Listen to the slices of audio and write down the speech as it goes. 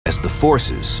as the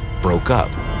forces broke up.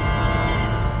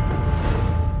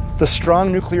 The strong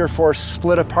nuclear force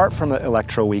split apart from the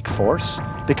electroweak force,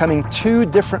 becoming two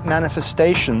different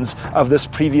manifestations of this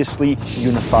previously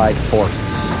unified force.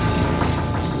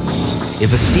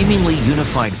 If a seemingly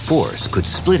unified force could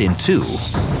split in two,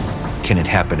 can it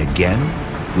happen again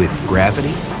with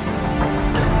gravity?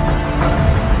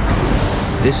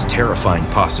 This terrifying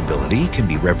possibility can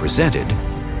be represented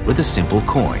with a simple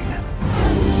coin.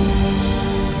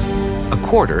 A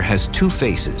quarter has two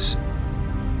faces,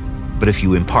 but if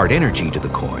you impart energy to the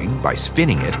coin by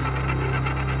spinning it,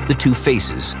 the two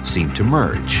faces seem to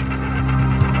merge.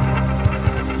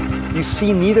 You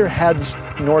see neither heads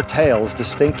nor tails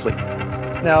distinctly.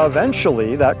 Now,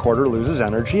 eventually, that quarter loses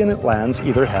energy and it lands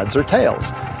either heads or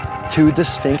tails. Two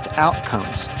distinct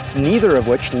outcomes, neither of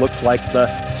which look like the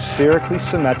spherically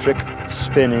symmetric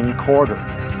spinning quarter.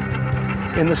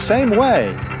 In the same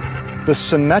way, the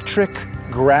symmetric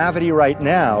gravity right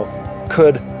now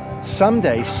could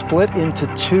someday split into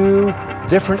two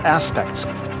different aspects.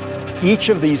 Each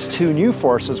of these two new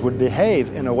forces would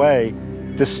behave in a way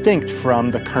distinct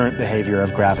from the current behavior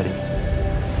of gravity.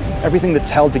 Everything that's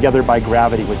held together by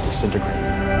gravity would disintegrate.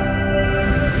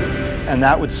 And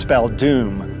that would spell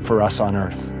doom for us on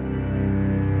Earth.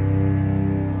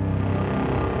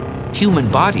 Human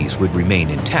bodies would remain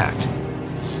intact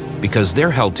because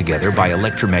they're held together by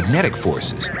electromagnetic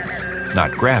forces,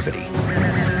 not gravity.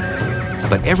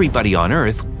 But everybody on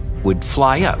Earth would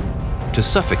fly up to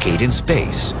suffocate in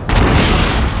space,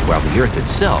 while the Earth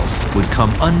itself would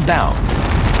come unbound,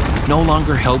 no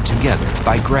longer held together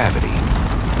by gravity.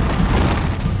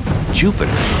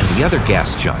 Jupiter and the other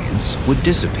gas giants would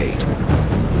dissipate.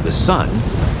 The Sun,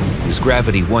 whose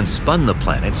gravity once spun the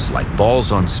planets like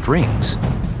balls on strings,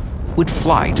 would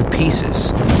fly to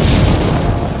pieces.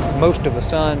 Most of the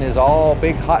Sun is all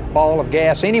big hot ball of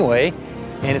gas anyway,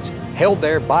 and it's held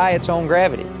there by its own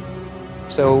gravity.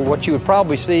 So what you would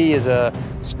probably see is a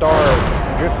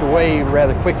star drift away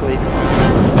rather quickly.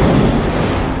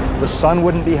 The Sun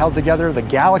wouldn't be held together, the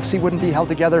galaxy wouldn't be held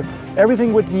together,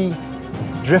 everything would be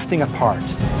drifting apart.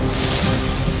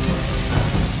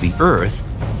 The Earth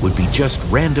would be just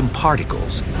random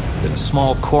particles in a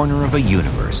small corner of a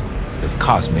universe of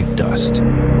cosmic dust.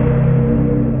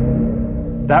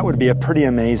 That would be a pretty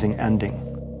amazing ending.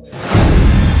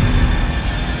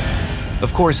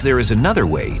 Of course, there is another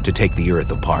way to take the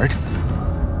Earth apart.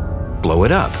 Blow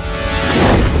it up.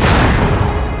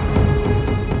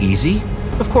 Easy?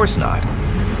 Of course not.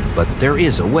 But there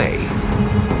is a way.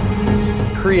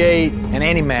 Create an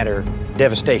antimatter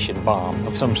devastation bomb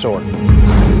of some sort.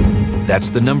 That's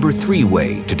the number 3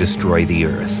 way to destroy the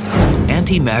Earth.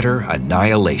 Antimatter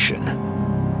annihilation.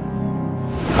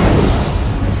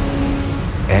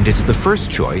 And it's the first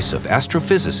choice of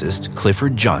astrophysicist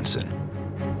Clifford Johnson.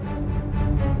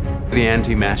 The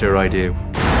antimatter idea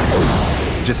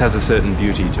just has a certain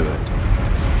beauty to it.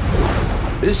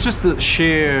 It's just the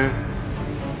sheer,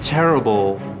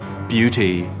 terrible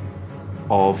beauty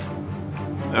of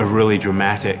a really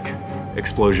dramatic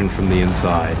explosion from the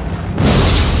inside.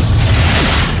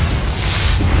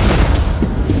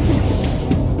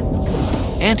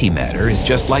 Antimatter is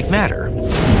just like matter,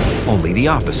 only the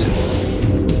opposite.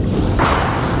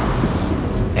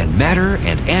 And matter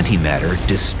and antimatter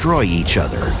destroy each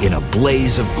other in a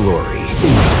blaze of glory.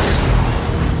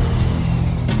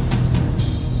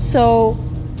 So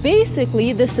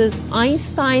basically, this is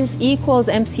Einstein's equals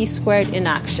mc squared in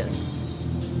action.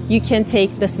 You can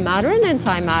take this matter and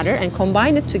antimatter and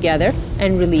combine it together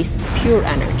and release pure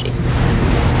energy.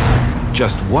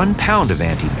 Just 1 pound of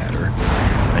antimatter,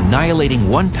 annihilating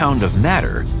 1 pound of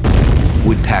matter,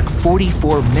 would pack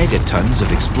 44 megatons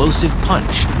of explosive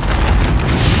punch,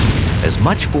 as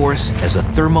much force as a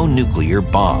thermonuclear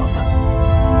bomb.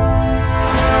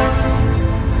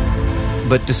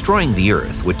 But destroying the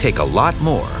Earth would take a lot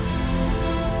more.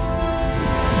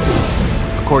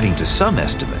 According to some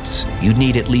estimates, you'd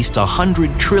need at least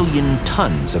 100 trillion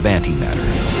tons of antimatter.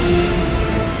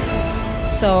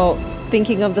 So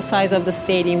thinking of the size of the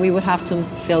stadium, we would have to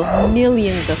fill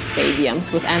millions of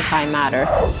stadiums with antimatter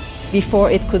before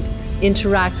it could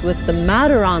interact with the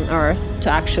matter on Earth to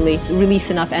actually release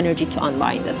enough energy to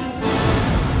unbind it.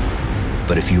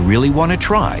 But if you really want to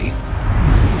try,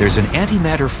 there's an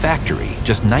antimatter factory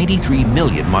just 93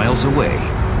 million miles away.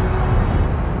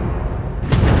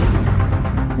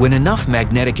 When enough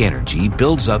magnetic energy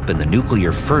builds up in the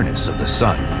nuclear furnace of the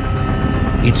Sun,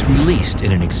 it's released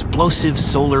in an explosive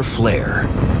solar flare.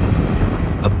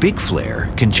 A big flare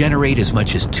can generate as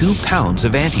much as 2 pounds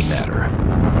of antimatter.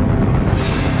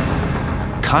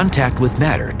 Contact with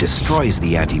matter destroys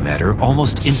the antimatter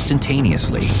almost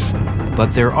instantaneously,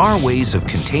 But there are ways of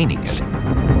containing it.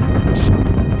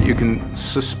 You can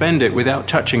suspend it without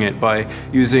touching it by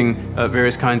using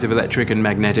various kinds of electric and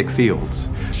magnetic fields.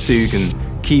 So you can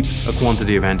keep a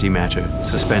quantity of antimatter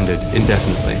suspended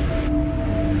indefinitely.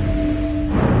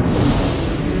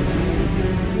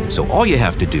 So all you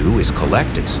have to do is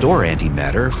collect and store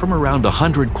antimatter from around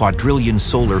 100 quadrillion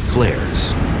solar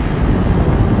flares.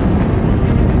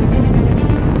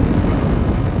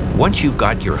 Once you've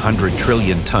got your 100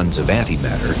 trillion tons of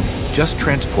antimatter, just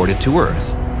transport it to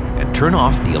Earth and turn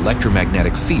off the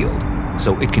electromagnetic field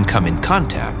so it can come in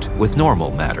contact with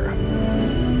normal matter.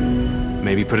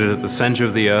 Maybe put it at the center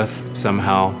of the Earth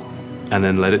somehow, and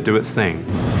then let it do its thing.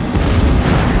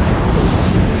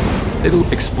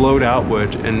 It'll explode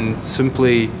outward and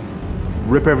simply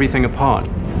rip everything apart.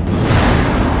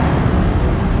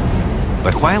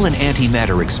 But while an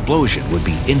antimatter explosion would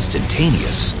be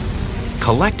instantaneous,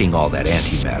 collecting all that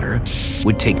antimatter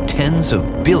would take tens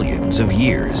of billions of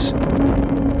years.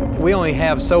 We only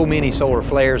have so many solar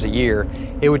flares a year.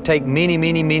 It would take many,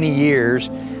 many, many years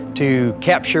to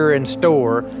capture and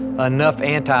store enough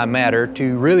antimatter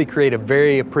to really create a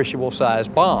very appreciable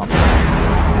sized bomb.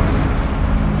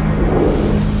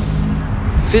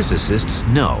 Physicists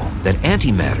know that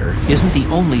antimatter isn't the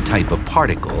only type of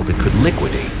particle that could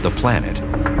liquidate the planet.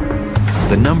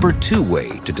 The number 2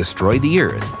 way to destroy the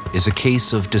Earth is a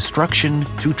case of destruction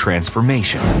through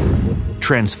transformation,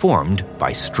 transformed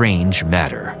by strange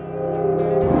matter.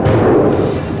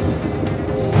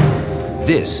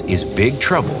 This is big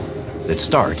trouble that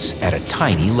starts at a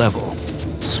tiny level,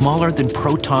 smaller than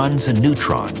protons and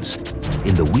neutrons,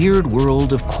 in the weird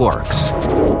world of quarks.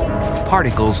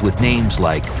 Particles with names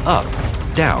like up,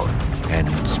 down, and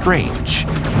strange.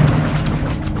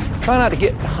 Try not to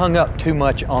get hung up too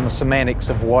much on the semantics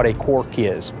of what a quark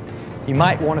is. You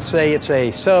might want to say it's a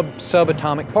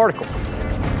subatomic particle,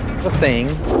 the thing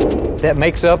that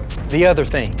makes up the other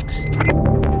things.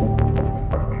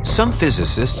 Some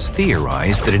physicists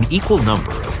theorize that an equal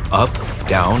number of up,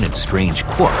 down, and strange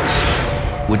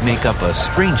quarks would make up a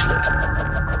strangelet,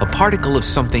 a particle of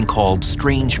something called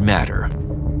strange matter.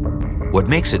 What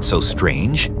makes it so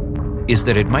strange is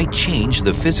that it might change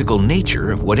the physical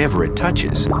nature of whatever it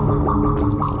touches,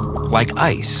 like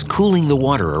ice cooling the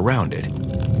water around it,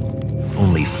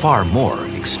 only far more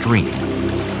extreme.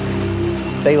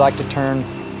 They like to turn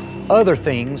other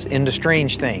things into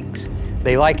strange things.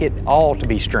 They like it all to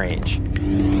be strange.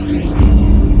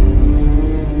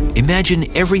 Imagine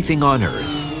everything on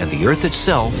Earth and the Earth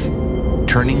itself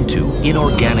turning to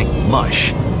inorganic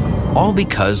mush, all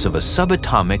because of a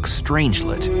subatomic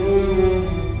strangelet.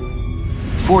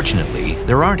 Fortunately,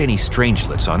 there aren't any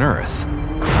strangelets on Earth.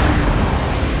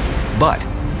 But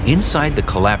inside the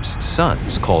collapsed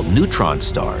suns called neutron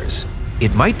stars,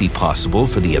 it might be possible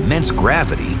for the immense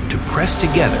gravity to press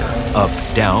together up,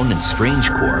 down, and strange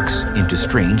quarks into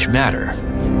strange matter.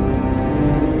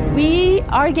 We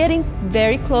are getting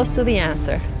very close to the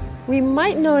answer. We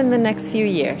might know in the next few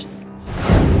years.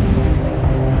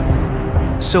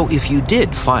 So if you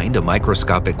did find a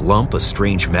microscopic lump of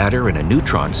strange matter in a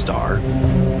neutron star,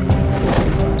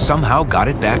 somehow got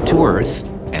it back to Earth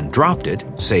and dropped it,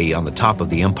 say on the top of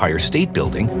the Empire State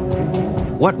Building,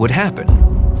 what would happen?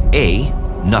 A,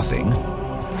 nothing,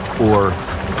 or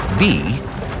B,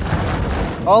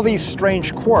 all these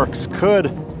strange quarks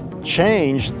could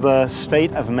change the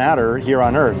state of matter here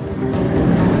on Earth.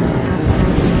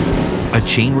 a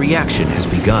chain reaction has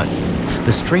begun.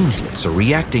 The strangelets are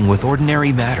reacting with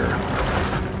ordinary matter.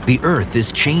 The Earth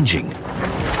is changing.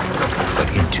 But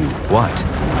into what?